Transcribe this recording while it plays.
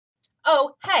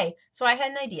Oh, hey, so I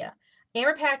had an idea.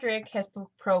 Amber Patrick has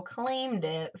proclaimed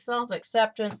it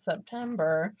Self-Acceptance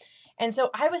September. And so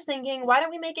I was thinking, why don't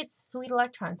we make it Sweet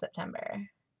Electron September?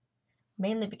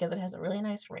 Mainly because it has a really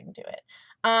nice ring to it.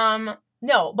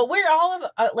 No, but we're all of,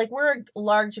 we're a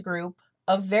large group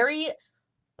of very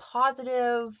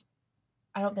positive.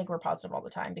 I don't think we're positive all the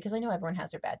time because I know everyone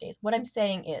has their bad days. What I'm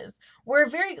saying is we're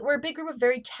a big group of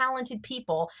very talented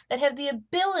people that have the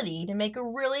ability to make a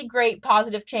really great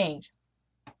positive change.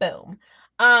 Boom.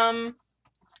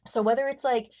 So whether it's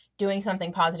like doing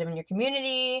something positive in your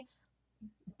community,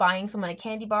 buying someone a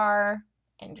candy bar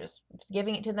and just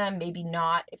giving it to them, maybe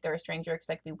not if they're a stranger because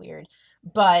that could be weird,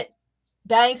 but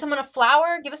buying someone a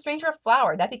flower, give a stranger a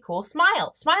flower. That'd be cool.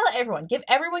 Smile at everyone. Give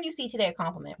everyone you see today a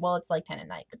compliment. Well, it's like 10 at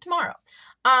night, but tomorrow.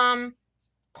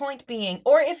 Point being,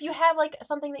 or if you have like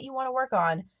something that you want to work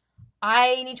on,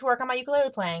 I need to work on my ukulele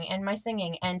playing and my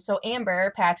singing. And so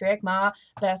Amber, Patrick, my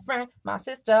best friend, my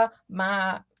sister,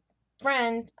 my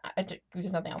friend,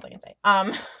 there's nothing else I can say.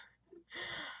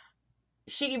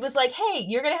 She was like, hey,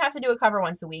 you're going to have to do a cover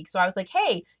once a week. So I was like,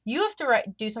 hey, you have to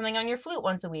do something on your flute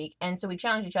once a week. And so we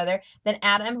challenged each other. Then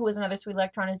Adam, who is another Sweet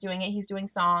Electron, is doing it. He's doing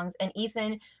songs. And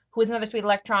Ethan, who is another Sweet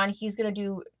Electron, he's going to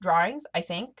do drawings, I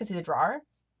think, because he's a drawer.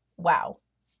 Wow.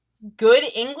 Good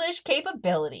English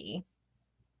capability.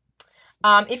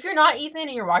 If you're not Ethan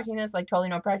and you're watching this, like, totally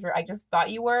no pressure. I just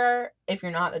thought you were. If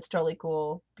you're not, that's totally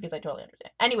cool because I totally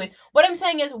understand. Anyways, what I'm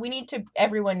saying is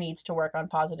everyone needs to work on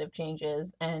positive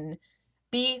changes and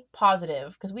be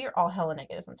positive because we are all hella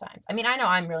negative sometimes. I mean, I know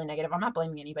I'm really negative. I'm not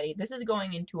blaming anybody. This is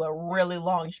going into a really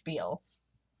long spiel.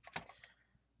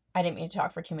 I didn't mean to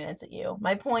talk for 2 minutes at you.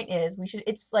 My point is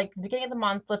it's like the beginning of the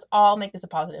month. Let's all make this a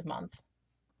positive month.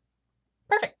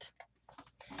 Perfect.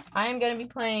 I am going to be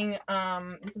playing,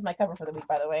 this is my cover for the week,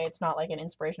 by the way. It's not like an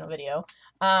inspirational video.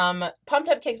 Pumped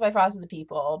Up Kicks by Frosted the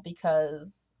People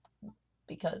because.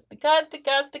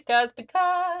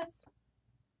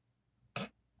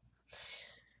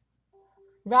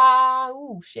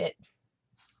 Ooh, shit.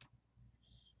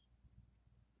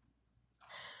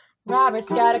 Robert's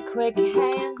got a quick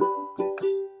hand.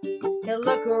 He'll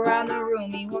look around the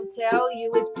room, he won't tell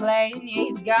you his plan. Yeah,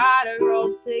 he's got a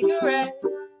rolled cigarette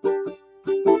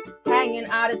hanging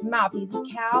out his mouth. He's a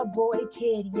cowboy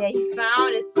kid, yeah, he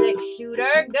found a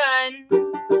 6-shooter gun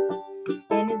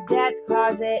in his dad's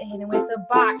closet, hidden with a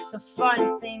box of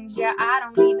fun things. Yeah, I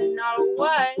don't even know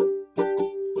what,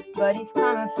 but he's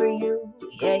coming for you.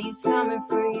 Yeah, he's coming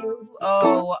for you.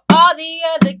 Oh, all the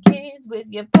other kids with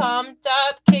your pumped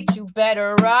up kicks, you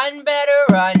better run,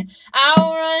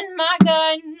 I'll run my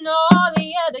gun. All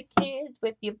the other kids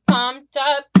with your pumped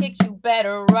up kicks, you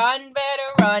better run,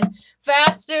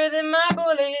 faster than my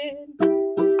bullet.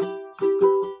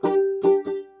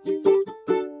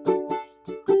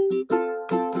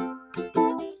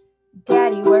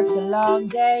 Daddy works a long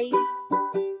day.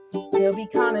 He'll be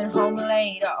coming home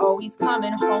late, oh, he's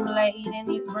coming home late, and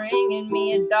he's bringing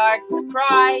me a dark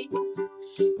surprise.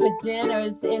 Cause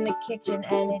dinner's in the kitchen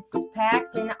and it's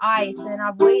packed in ice, and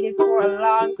I've waited for a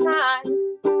long time.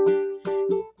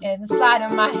 And the slide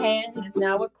of my hand is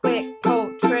now a quick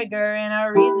pull trigger, and I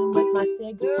reason with my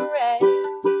cigarette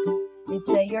and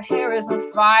say your hair is on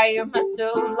fire, must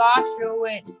have lost your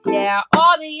wits. Yeah,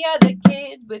 all the other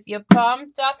kids with your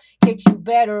pumped up kicks, you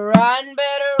better run,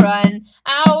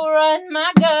 I'll run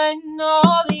my gun.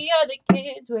 All the other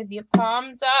kids with your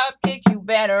pumped up kicks, you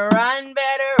better run,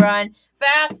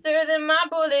 faster than my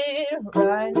bullet.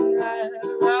 Run, run,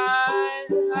 run,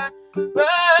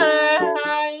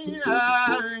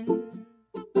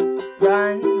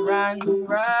 run, run,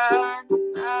 run,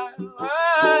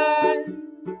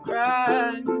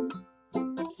 run.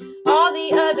 All the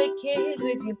other kids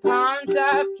with your pumped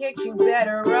up kicks, you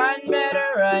better run,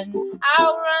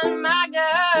 I'll run my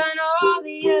gun. All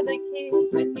the other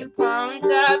kids with your pumped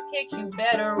up kicks, you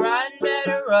better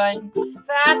run,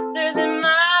 faster than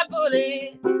my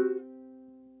bullet.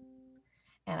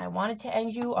 And I wanted to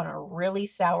end you on a really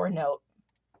sour note.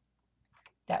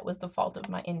 That was the fault of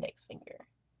my index finger.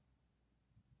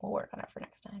 We'll work on it for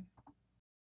next time.